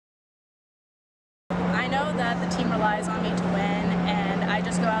know that the team relies on me to win, and I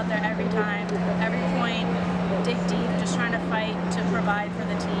just go out there every time, every point, dig deep, just trying to fight to provide for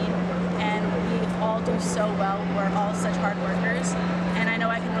the team. And we all do so well. We're all such hard workers, and I know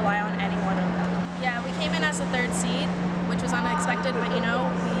I can rely on any one of them. Yeah, we came in as the 3rd seed, which was unexpected, but you know,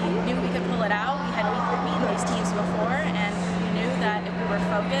 we knew we could pull it out. We had beaten these teams before, and we knew that if we were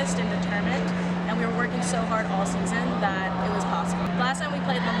focused and determined, and we were working so hard all season, that it was possible. Last time we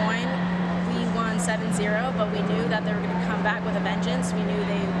played Lemoyne, we won 7-0, but we knew that they were going to come back with a vengeance. We knew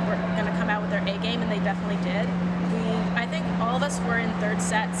they were going to come out with their A game, and they definitely did. I think all of us were in 3rd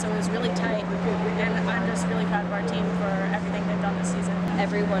set, so it was really tight, and I'm just really proud of our team for everything they've done this season.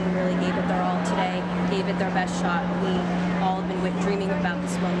 Everyone really gave it their all today, gave it their best shot. We all have been dreaming about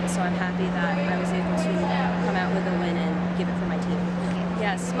this moment, so I'm happy that I was able to come out with a win and give it for my team.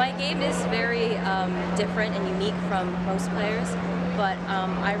 Yes, my game is very different and unique from most players, but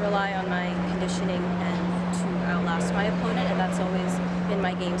I rely on my conditioning and to outlast my opponent, and that's always been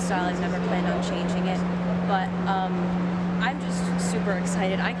my game style. I've never planned on changing it, but I'm just super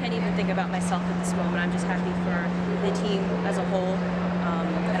excited. I can't even think about myself at this moment. I'm just happy for the team as a whole,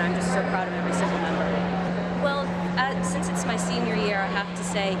 and I'm just so proud of every single member. Well, since it's my senior year, I have to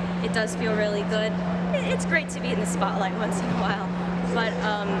say it does feel really good. It's great to be in the spotlight once in a while, but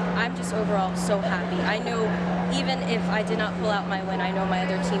I'm just overall so happy. I know even if I did not pull out my win, I know my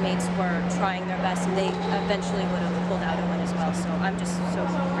other teammates were trying their best, and they eventually would have pulled out a win as well, so I'm just so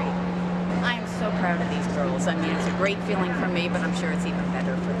great. I am so proud of these girls. I mean, it's a great feeling for me, but I'm sure it's even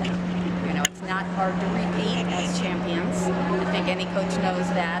better for them. You know, it's not hard to repeat as champions. I think any coach knows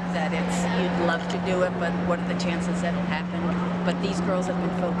that you'd love to do it, but what are the chances that'll happen? But these girls have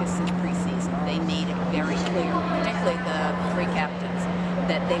been focused since preseason. They made it very clear, particularly the 3 captains,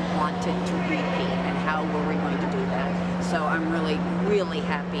 that they wanted to repeat, and how were we going to do that? So I'm really, really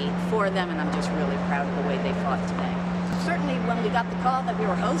happy for them, and I'm just really proud of the way they fought today. Certainly when we got the call that we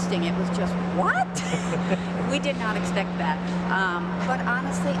were hosting, it was just, what? We did not expect that. But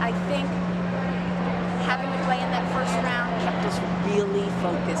honestly, I think having to play in that first round kept us really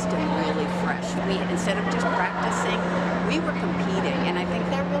focused and really fresh. Instead of just practicing, we were competing, and I think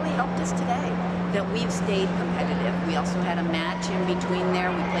that really helped us today, that we've stayed competitive. We also had a match in between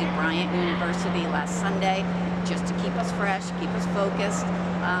there. We played Bryant University last Sunday just to keep us fresh, keep us focused.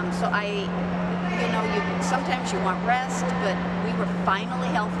 You know, sometimes you want rest, but we were finally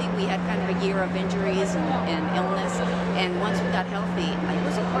healthy. We had kind of a year of injuries and illness, and once we got healthy, it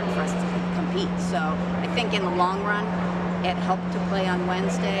was important for us to compete. So I think in the long run, it helped to play on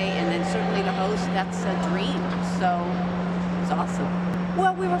Wednesday, and then certainly to host, that's a dream. So it was awesome.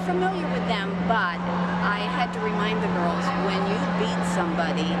 Well, we were familiar with them, but I had to remind the girls, when you beat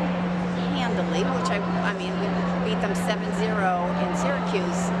somebody handily, which I mean, we beat them 7-0 in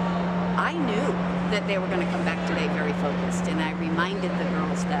Syracuse, I knew that they were going to come back today very focused, and I reminded the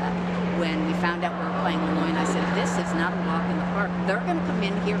girls that when we found out we were playing Lemoyne, I said, this is not a walk in the park. They're going to come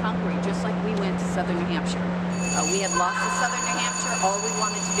in here hungry, just like we went to Southern New Hampshire. We had lost to Southern New Hampshire. All we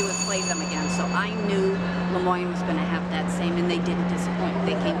wanted to do was play them again, so I knew Lemoyne was going to have that same, and they didn't disappoint.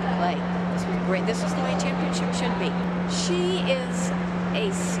 They came to play. This was great. This is the way a championship should be. She is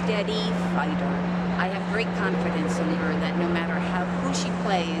a steady fighter. I have great confidence in her that no matter who she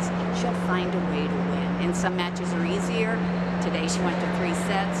plays, she'll find a way to win. And some matches are easier. Today she went to 3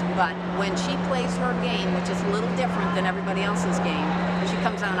 sets, but when she plays her game, which is a little different than everybody else's game, she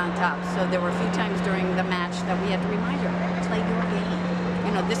comes out on top. So there were a few times during the match that we had to remind her, play your game.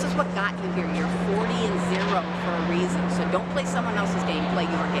 You know, this is what got you here. You're 40-0 for a reason. So don't play someone else's game, play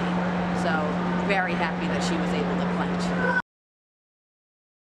your game. So very happy that she was able to clinch.